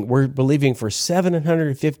one thing, we're believing for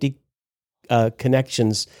 750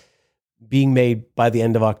 connections being made by the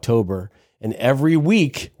end of October. And every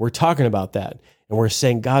week we're talking about that. And we're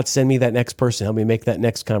saying, God, send me that next person. Help me make that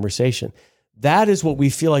next conversation. That is what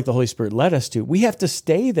we feel like the Holy Spirit led us to. We have to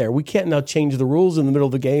stay there. We can't now change the rules in the middle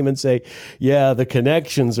of the game and say, yeah, the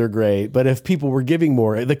connections are great, but if people were giving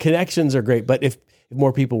more, the connections are great, but if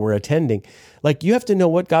more people were attending, like you have to know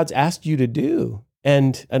what God's asked you to do.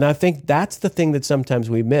 And I think that's the thing that sometimes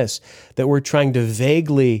we miss, that we're trying to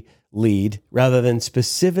vaguely lead rather than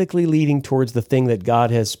specifically leading towards the thing that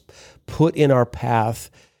God has put in our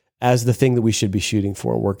path as the thing that we should be shooting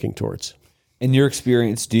for and working towards. In your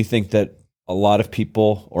experience, do you think that a lot of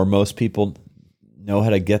people or most people know how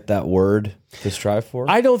to get that word to strive for?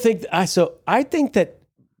 I don't think so. I think that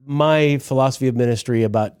my philosophy of ministry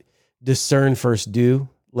about discern first, do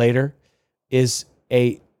later is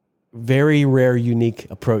a very rare, unique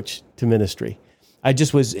approach to ministry. I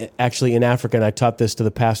just was actually in Africa and I taught this to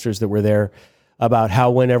the pastors that were there about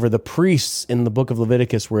how whenever the priests in the book of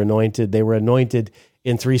Leviticus were anointed, they were anointed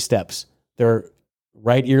in 3 steps: their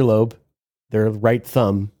right earlobe, their right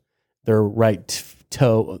thumb, their right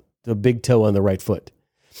toe, the big toe on the right foot.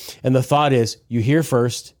 And the thought is, you hear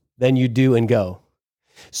first, then you do and go.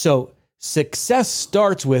 So success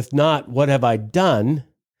starts with not what have I done?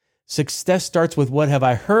 Success starts with what have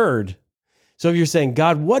I heard? So if you're saying,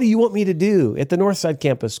 God, what do you want me to do at the Northside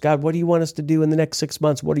campus? God, what do you want us to do in the next 6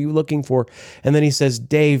 months? What are you looking for? And then he says,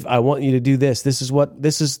 Dave, I want you to do this. This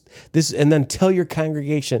is, and then tell your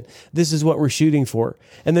congregation, this is what we're shooting for.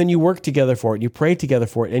 And then you work together for it. You pray together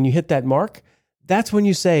for it and you hit that mark. That's when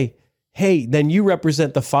you say, hey, then you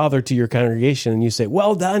represent the Father to your congregation and you say,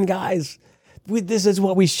 well done, guys. This is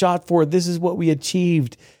what we shot for. This is what we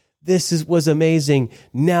achieved. Was amazing.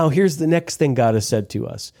 Now here's the next thing God has said to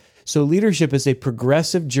us. So leadership is a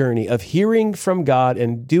progressive journey of hearing from God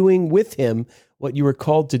and doing with him what you were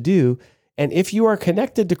called to do. And if you are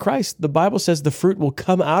connected to Christ, the Bible says the fruit will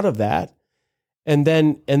come out of that. And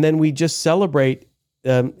then we just celebrate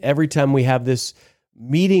every time we have this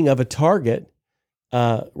meeting of a target,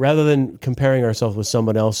 rather than comparing ourselves with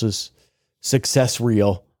someone else's success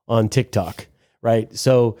reel on TikTok, right?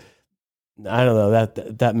 So I don't know,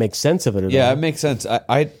 that makes sense of it. Yeah, it makes sense.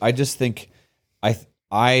 I just think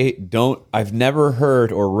I've never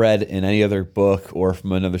heard or read in any other book or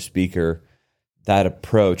from another speaker that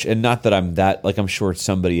approach. And not that I'm sure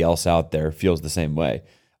somebody else out there feels the same way.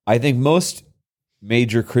 I think most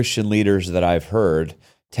major Christian leaders that I've heard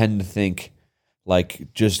tend to think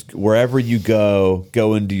like, just wherever you go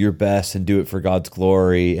and do your best and do it for God's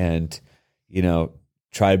glory and,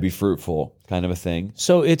 try to be fruitful kind of a thing.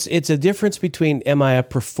 So it's a difference between, am I a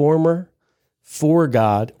performer for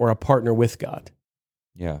God or a partner with God?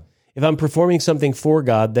 Yeah. If I'm performing something for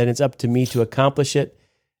God, then it's up to me to accomplish it,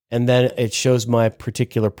 and then it shows my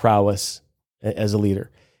particular prowess as a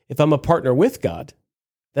leader. If I'm a partner with God,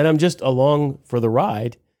 then I'm just along for the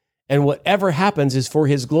ride, and whatever happens is for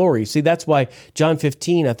his glory. See, that's why John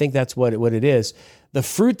 15, I think that's what it is. The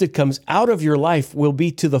fruit that comes out of your life will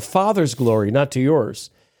be to the Father's glory, not to yours,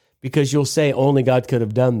 because you'll say only God could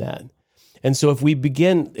have done that. And so if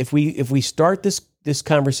we start this this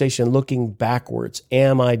conversation looking backwards.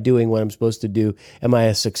 Am I doing what I'm supposed to do? Am I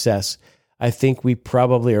a success? I think we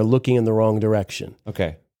probably are looking in the wrong direction.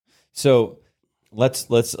 Okay. So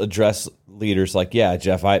let's address leaders like, yeah,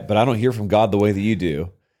 Jeff, but I don't hear from God the way that you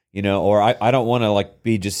do, or I don't want to like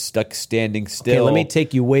be just stuck standing still. Okay, let me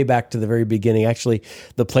take you way back to the very beginning. Actually,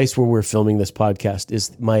 the place where we're filming this podcast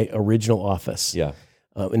is my original office. Yeah.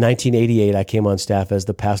 In 1988, I came on staff as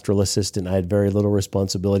the pastoral assistant. I had very little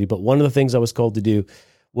responsibility, but one of the things I was called to do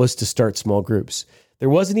was to start small groups. There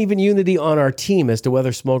wasn't even unity on our team as to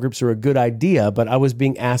whether small groups are a good idea, but I was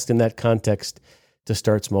being asked in that context to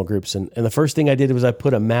start small groups. And the first thing I did was I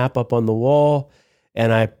put a map up on the wall,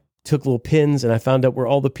 and I took little pins, and I found out where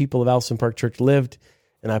all the people of Allison Park Church lived,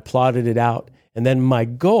 and I plotted it out. And then my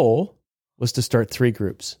goal was to start 3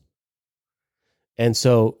 groups. And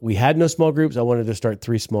so we had no small groups. I wanted to start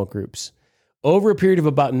 3 small groups. Over a period of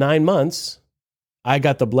about 9 months, I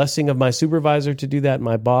got the blessing of my supervisor to do that,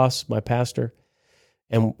 my boss, my pastor.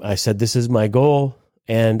 And I said, this is my goal.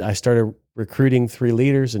 And I started recruiting 3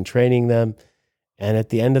 leaders and training them. And at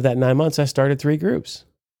the end of that 9 months, I started 3 groups.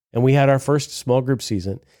 And we had our first small group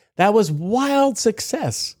season. That was wild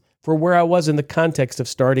success for where I was in the context of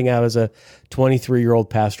starting out as a 23-year-old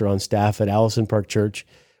pastor on staff at Allison Park Church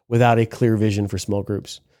without a clear vision for small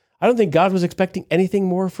groups. I don't think God was expecting anything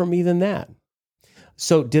more from me than that.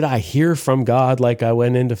 So did I hear from God like I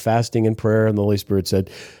went into fasting and prayer and the Holy Spirit said,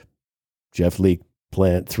 Jeff Leake,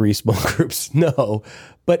 plant 3 small groups? No,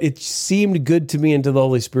 but it seemed good to me and to the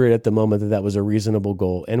Holy Spirit at the moment that was a reasonable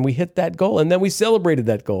goal. And we hit that goal, and then we celebrated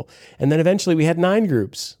that goal. And then eventually we had 9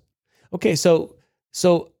 groups. Okay, so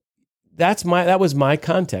that was my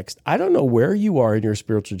context. I don't know where you are in your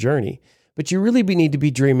spiritual journey, but you really need to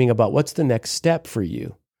be dreaming about what's the next step for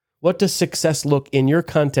you. What does success look in your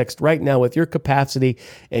context right now with your capacity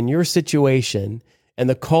and your situation and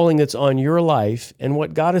the calling that's on your life and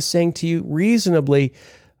what God is saying to you reasonably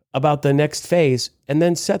about the next phase, and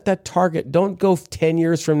then set that target. Don't go 10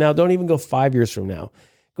 years from now. Don't even go 5 years from now.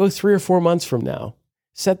 Go 3 or 4 months from now.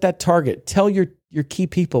 Set that target. Tell your key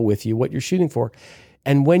people with you what you're shooting for.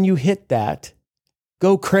 And when you hit that,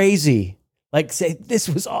 go crazy. Like say, this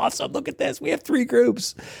was awesome. Look at this. We have 3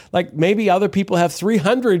 groups. Like maybe other people have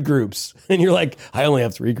 300 groups. And you're like, I only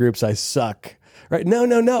have 3 groups. I suck. Right?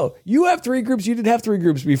 No. You have 3 groups. You didn't have 3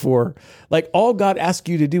 groups before. Like all God asked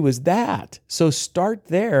you to do was that. So start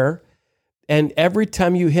there. And every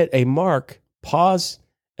time you hit a mark, pause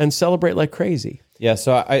and celebrate like crazy. Yeah.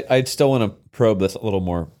 So I still want to probe this a little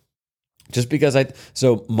more, just because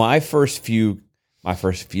my first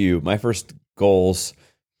goals,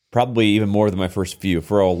 probably even more than my first few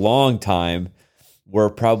for a long time, were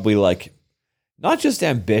probably like not just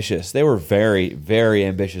ambitious. They were very, very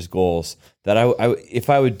ambitious goals that if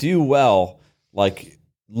I would do well, like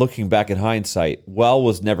looking back in hindsight, well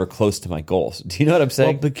was never close to my goals. Do you know what I'm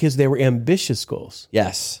saying? Well, because they were ambitious goals.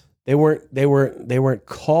 Yes. They weren't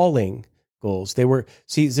calling goals. They were,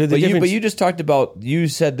 but you just talked about, you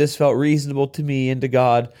said this felt reasonable to me and to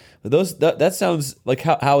God. That sounds like,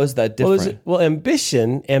 how is that different? Well,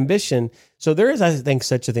 ambition. So there is, I think,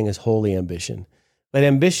 such a thing as holy ambition. But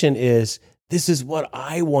ambition is, this is what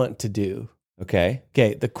I want to do. Okay.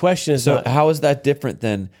 The question is, how is that different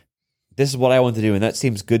than, this is what I want to do, and that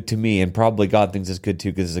seems good to me, and probably God thinks it's good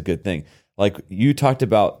too because it's a good thing. Like you talked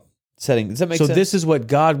about setting, does that make sense? So this is what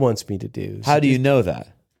God wants me to do. How do you know that?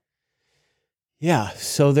 Yeah,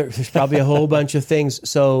 so there's probably a whole bunch of things.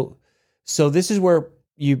 So this is where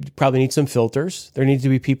you probably need some filters. There need to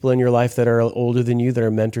be people in your life that are older than you, that are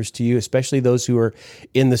mentors to you, especially those who are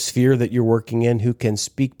in the sphere that you're working in, who can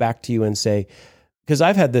speak back to you and say, because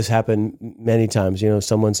I've had this happen many times.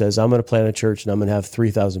 Someone says, I'm going to plant a church and I'm going to have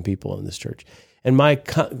 3,000 people in this church. And my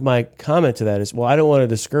comment to that is, well, I don't want to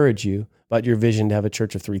discourage you about your vision to have a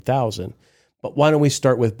church of 3,000, but why don't we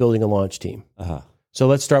start with building a launch team? Uh-huh. So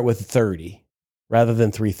let's start with 30. Rather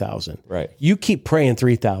than 3,000. Right. You keep praying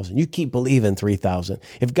 3,000. You keep believing 3,000.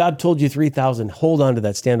 If God told you 3,000, hold on to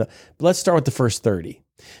that, stand up. But let's start with the first 30.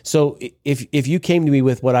 So if you came to me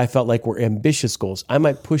with what I felt like were ambitious goals, I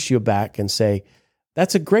might push you back and say,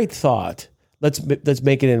 that's a great thought. Let's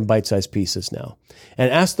make it in bite-sized pieces now.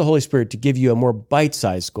 And ask the Holy Spirit to give you a more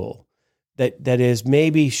bite-sized goal that is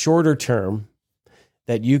maybe shorter term,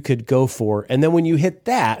 that you could go for. And then when you hit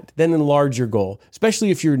that, then enlarge your goal, especially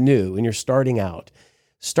if you're new and you're starting out.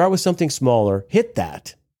 Start with something smaller, hit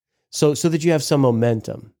that, so that you have some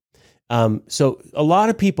momentum. So a lot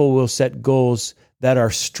of people will set goals that are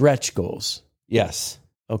stretch goals. Yes.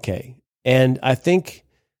 Okay. And I think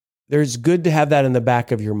there's good to have that in the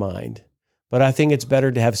back of your mind, but I think it's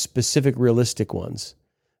better to have specific, realistic ones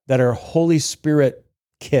that are Holy Spirit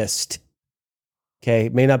kissed. Okay.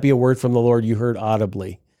 It may not be a word from the Lord you heard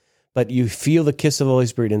audibly, but you feel the kiss of the Holy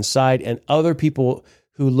Spirit inside, and other people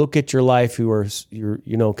who look at your life, who are,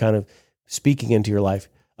 kind of speaking into your life,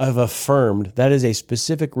 have affirmed that is a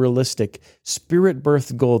specific, realistic,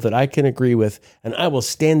 spirit-birthed goal that I can agree with, and I will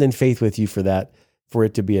stand in faith with you for that, for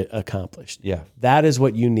it to be accomplished. Yeah. That is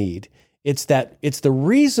what you need. It's the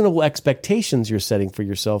reasonable expectations you're setting for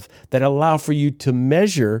yourself that allow for you to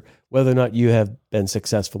measure whether or not you have been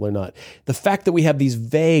successful or not. The fact that we have these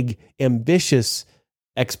vague, ambitious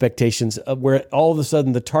expectations of where all of a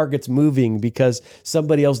sudden the target's moving because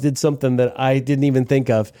somebody else did something that I didn't even think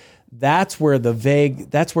of, that's where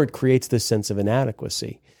it creates this sense of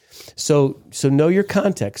inadequacy. So know your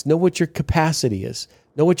context, know what your capacity is,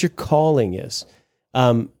 know what your calling is.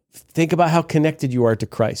 Think about how connected you are to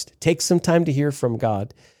Christ. Take some time to hear from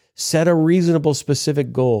God. Set a reasonable,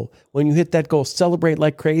 specific goal. When you hit that goal, celebrate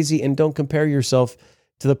like crazy, and don't compare yourself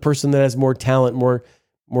to the person that has more talent, more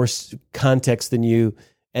context than you.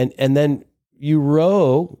 And then you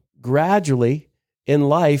row gradually in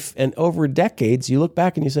life, and over decades, you look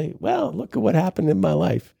back and you say, well, look at what happened in my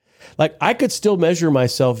life. Like, I could still measure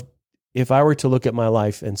myself if I were to look at my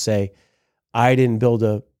life and say, I didn't build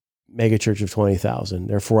a mega church of 20,000.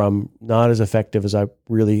 Therefore, I'm not as effective as I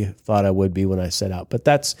really thought I would be when I set out. But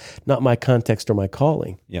that's not my context or my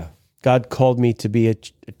calling. Yeah. God called me to be a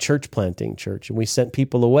church planting church, and we sent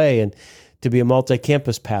people away and to be a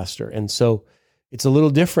multi-campus pastor. And so it's a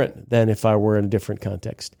little different than if I were in a different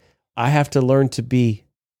context. I have to learn to be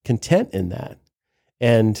content in that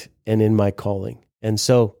and in my calling. And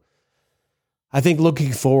so I think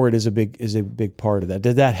looking forward is a big part of that.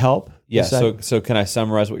 Did that help? Yeah. So can I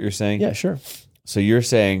summarize what you're saying? Yeah, sure. So you're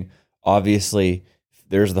saying, obviously,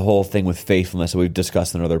 there's the whole thing with faithfulness that we've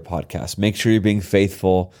discussed in other podcasts. Make sure you're being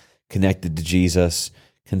faithful, connected to Jesus,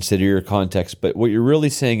 consider your context. But what you're really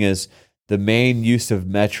saying is the main use of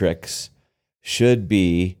metrics should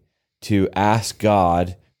be to ask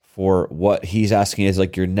God for what he's asking is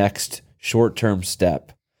like your next short-term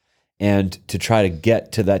step, and to try to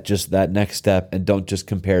get to that next step, and don't just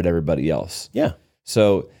compare to everybody else. Yeah.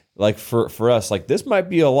 So like for us, like this might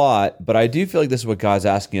be a lot, but I do feel like this is what God's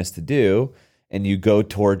asking us to do, and you go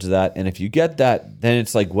towards that. And if you get that, then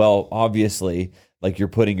it's like, well, obviously, like you're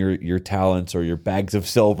putting your talents or your bags of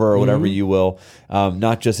silver or whatever you will,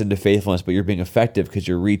 not just into faithfulness, but you're being effective because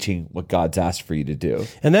you're reaching what God's asked for you to do.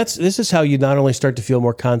 And this is how you not only start to feel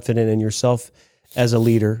more confident in yourself as a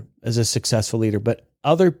leader, as a successful leader, but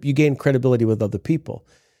you gain credibility with other people.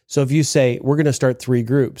 So if you say, we're going to start 3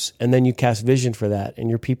 groups, and then you cast vision for that, and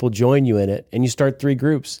your people join you in it, and you start 3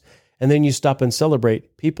 groups, and then you stop and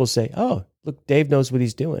celebrate, people say, oh, look, Dave knows what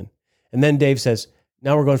he's doing. And then Dave says,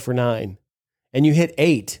 now we're going for 9. And you hit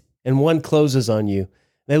 8, and 1 closes on you.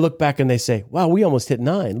 They look back and they say, wow, we almost hit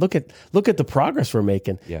 9. Look at the progress we're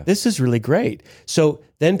making. Yeah. This is really great. So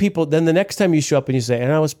then the next time you show up and you say,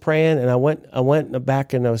 and I was praying and I went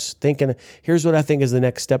back and I was thinking, here's what I think is the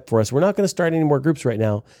next step for us. We're not going to start any more groups right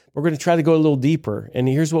now. We're going to try to go a little deeper, and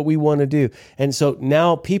here's what we want to do. And so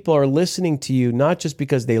now people are listening to you, not just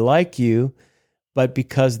because they like you, but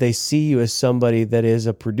because they see you as somebody that is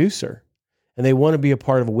a producer, and they want to be a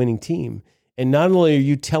part of a winning team. And not only are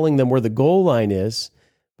you telling them where the goal line is,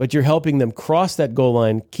 but you're helping them cross that goal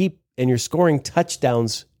line, and you're scoring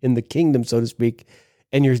touchdowns in the kingdom, so to speak,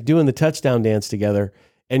 and you're doing the touchdown dance together,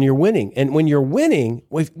 and you're winning. And when you're winning,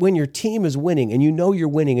 when your team is winning, and you know you're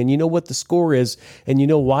winning, and you know what the score is, and you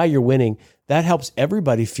know why you're winning, that helps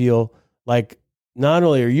everybody feel like not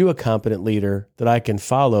only are you a competent leader that I can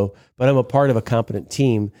follow, but I'm a part of a competent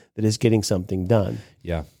team that is getting something done.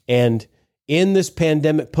 Yeah. And in this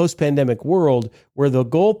post-pandemic world where the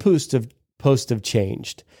goalposts have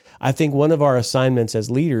changed, I think one of our assignments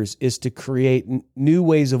as leaders is to create new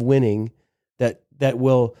ways of winning that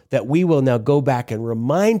we will now go back and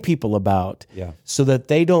remind people about, so that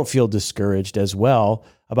they don't feel discouraged as well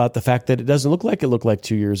about the fact that it doesn't look like it looked like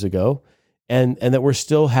 2 years ago, and that we're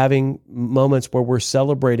still having moments where we're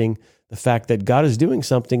celebrating the fact that God is doing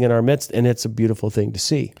something in our midst, and it's a beautiful thing to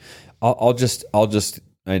see. I'll just,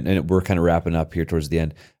 and we're kind of wrapping up here towards the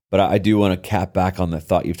end, but I do want to cap back on the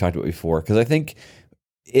thought you've talked about before, because I think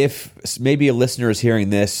if maybe a listener is hearing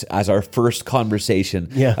this as our first conversation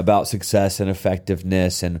about success and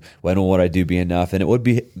effectiveness and when will what I do be enough, and it would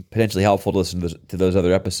be potentially helpful to listen to those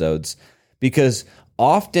other episodes, because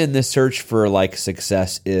often the search for like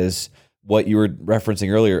success is what you were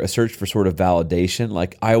referencing earlier, a search for sort of validation.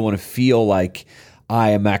 Like, I want to feel like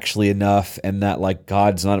I am actually enough, and that like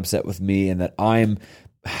God's not upset with me, and that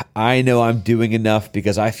I know I'm doing enough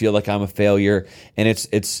because I feel like I'm a failure. And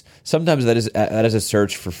it's sometimes that is a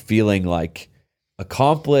search for feeling like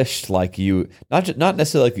accomplished, like you not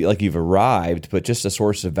necessarily like you've arrived, but just a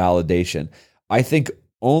source of validation. I think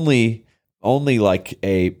only like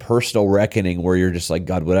a personal reckoning where you're just like,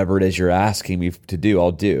 God, whatever it is you're asking me to do,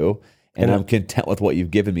 I'll do. And I'm content with what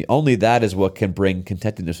you've given me. Only that is what can bring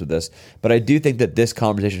contentedness with this. But I do think that this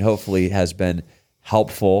conversation hopefully has been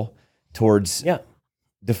helpful towards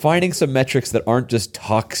defining some metrics that aren't just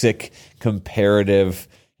toxic, comparative,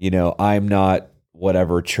 I'm not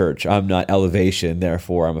whatever church, I'm not Elevation,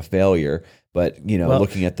 therefore I'm a failure. But,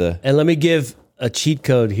 looking at the... And let me give a cheat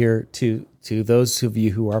code here to those of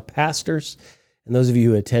you who are pastors and those of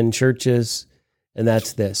you who attend churches, and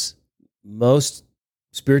that's this. Most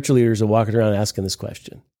spiritual leaders are walking around asking this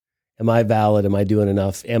question. Am I valid? Am I doing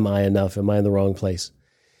enough? Am I enough? Am I in the wrong place?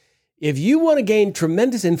 If you want to gain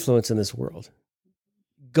tremendous influence in this world,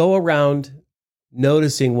 go around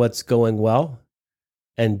noticing what's going well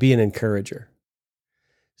and be an encourager.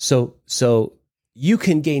 So you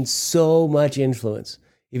can gain so much influence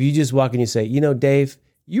if you just walk and you say, Dave,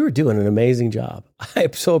 you are doing an amazing job. I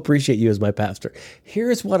so appreciate you as my pastor.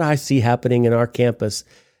 Here's what I see happening in our campus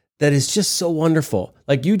that is just so wonderful.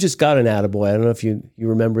 Like you just got an attaboy. I don't know if you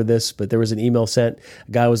remember this, but there was an email sent.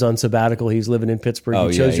 A guy was on sabbatical. He was living in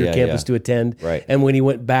Pittsburgh. He chose your campus to attend. Right. And when he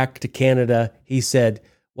went back to Canada, he said,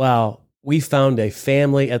 wow, we found a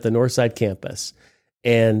family at the Northside campus.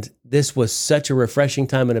 And this was such a refreshing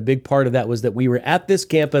time. And a big part of that was that we were at this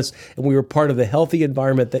campus and we were part of the healthy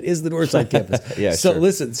environment that is the Northside campus.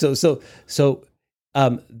 Listen, so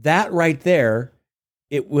that right there,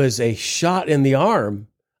 it was a shot in the arm.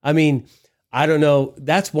 I mean, I don't know.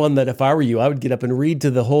 That's one that if I were you, I would get up and read to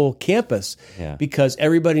the whole campus because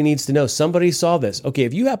everybody needs to know. Somebody saw this. Okay,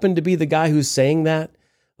 if you happen to be the guy who's saying that,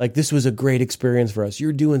 like this was a great experience for us.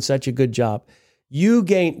 You're doing such a good job. You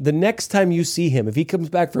gain the next time you see him, if he comes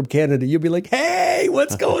back from Canada, you'll be like, hey,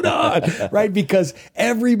 what's going on? Right? Because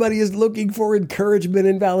everybody is looking for encouragement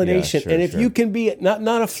and validation. And if you can be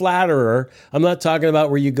not a flatterer, I'm not talking about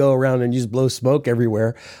where you go around and you just blow smoke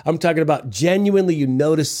everywhere. I'm talking about genuinely you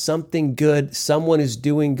notice something good, someone is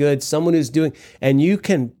doing good, someone who's doing, and you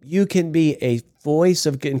can be a voice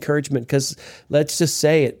of encouragement, because let's just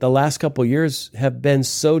say it, the last couple of years have been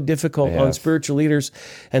so difficult on spiritual leaders.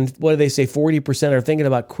 And what do they say? 40% are thinking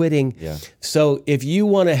about quitting. So if you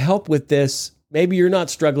want to help with this, maybe you're not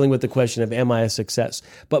struggling with the question of, am I a success?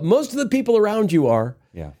 But most of the people around you are.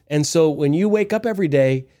 And so when you wake up every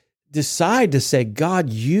day, decide to say, God,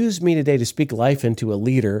 use me today to speak life into a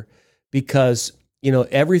leader, because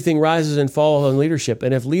everything rises and falls on leadership.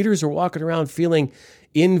 And if leaders are walking around feeling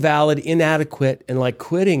invalid, inadequate, and like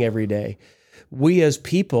quitting every day, we as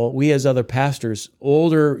people, we as other pastors,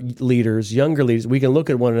 older leaders, younger leaders, we can look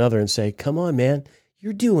at one another and say, come on, man,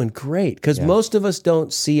 you're doing great. Because most of us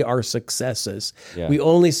don't see our successes. We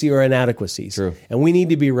only see our inadequacies. True. And we need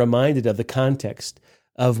to be reminded of the context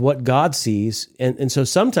of what God sees. And so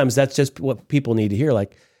sometimes that's just what people need to hear.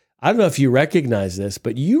 Like, I don't know if you recognize this,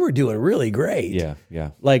 but you were doing really great.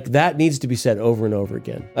 Yeah. Like that needs to be said over and over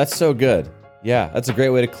again. That's so good. Yeah, that's a great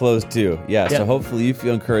way to close too. So hopefully you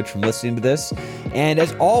feel encouraged from listening to this. And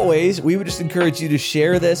as always, we would just encourage you to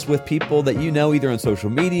share this with people that you know, either on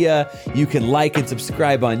social media. You can like and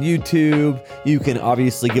subscribe on YouTube. You can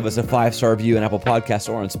obviously give us a 5-star review on Apple Podcasts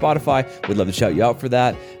or on Spotify. We'd love to shout you out for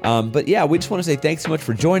that. But yeah, we just want to say thanks so much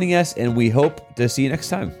for joining us, and we hope to see you next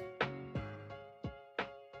time.